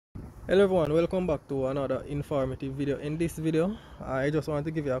Hello everyone, welcome back to another informative video. In this video, I just want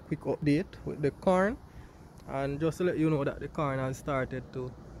to give you a quick update with the corn, and just to let you know that the corn has started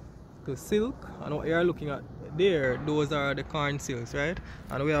to silk. And what you are looking at there, those are the corn silks, right?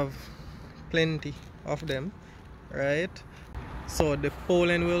 And we have plenty of them, right? So the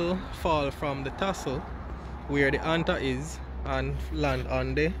pollen will fall from the tassel where the anther is and land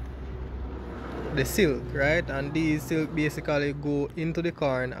on the silk, right? And these silk basically go into the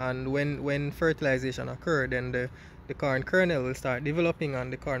corn, and when fertilization occurs, then the corn kernel will start developing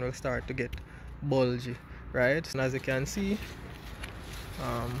and the corn will start to get bulgy, right? And as you can see,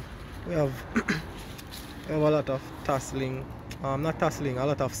 we have a lot of tasseling, not tasseling, a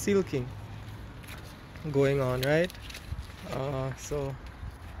lot of silking going on, right? So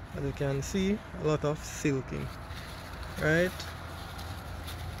as you can see, a lot of silking, right?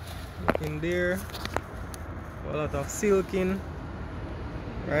 In there, a lot of silking,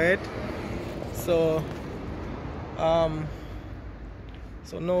 right? So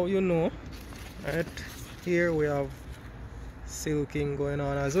so now you know, right? Here we have silking going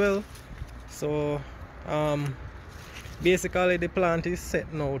on as well. So basically the plant is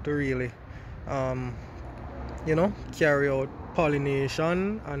set now to really carry out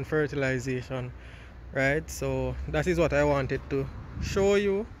pollination and fertilization, right? So that is what I wanted to show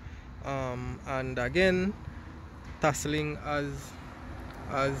you. And again, tasseling has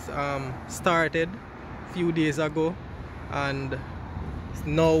started a few days ago, and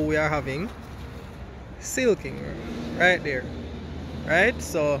now we are having silking right there, right?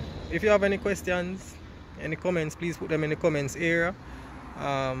 So if you have any questions, any comments, please put them in the comments area.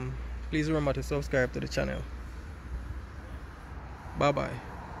 Please remember to subscribe to the channel. Bye bye.